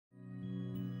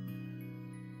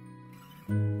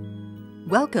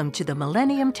Welcome to the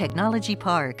Millennium Technology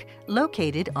Park,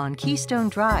 located on Keystone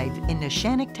Drive in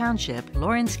Neshannock Township,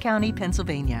 Lawrence County,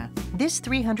 Pennsylvania. This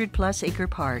 300-plus acre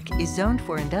park is zoned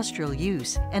for industrial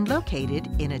use and located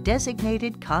in a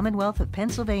designated Commonwealth of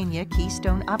Pennsylvania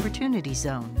Keystone Opportunity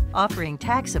Zone, offering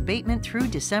tax abatement through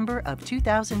December of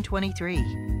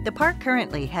 2023. The park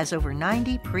currently has over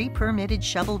 90 pre-permitted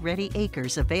shovel-ready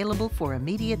acres available for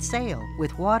immediate sale,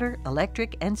 with water,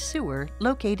 electric, and sewer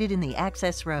located in the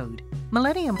access road.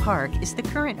 Millennium Park is the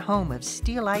current home of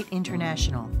Steelite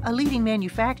International, a leading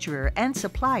manufacturer and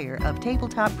supplier of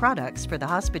tabletop products for the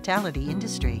hospitality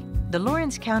industry. The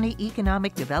Lawrence County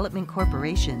Economic Development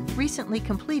Corporation recently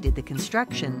completed the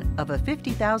construction of a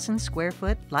 50,000 square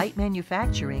foot light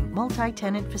manufacturing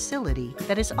multi-tenant facility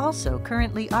that is also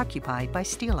currently occupied by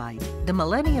Steelite. The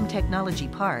Millennium Technology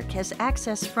Park has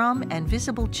access from and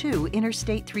visible to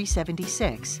Interstate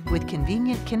 376, with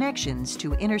convenient connections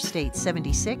to Interstate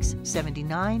 76,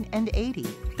 79, and 80,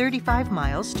 35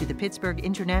 miles to the Pittsburgh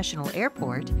International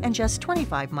Airport, and just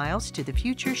 25 miles to the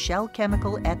future Shell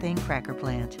Chemical Ethane Cracker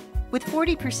Plant. With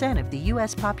 40% of the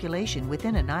U.S. population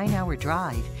within a 9-hour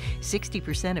drive,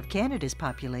 60% of Canada's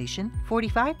population,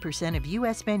 45% of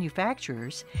U.S.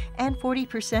 manufacturers, and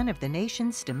 40% of the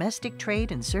nation's domestic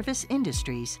trade and service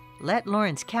industries, let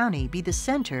Lawrence County be the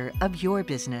center of your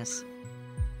business.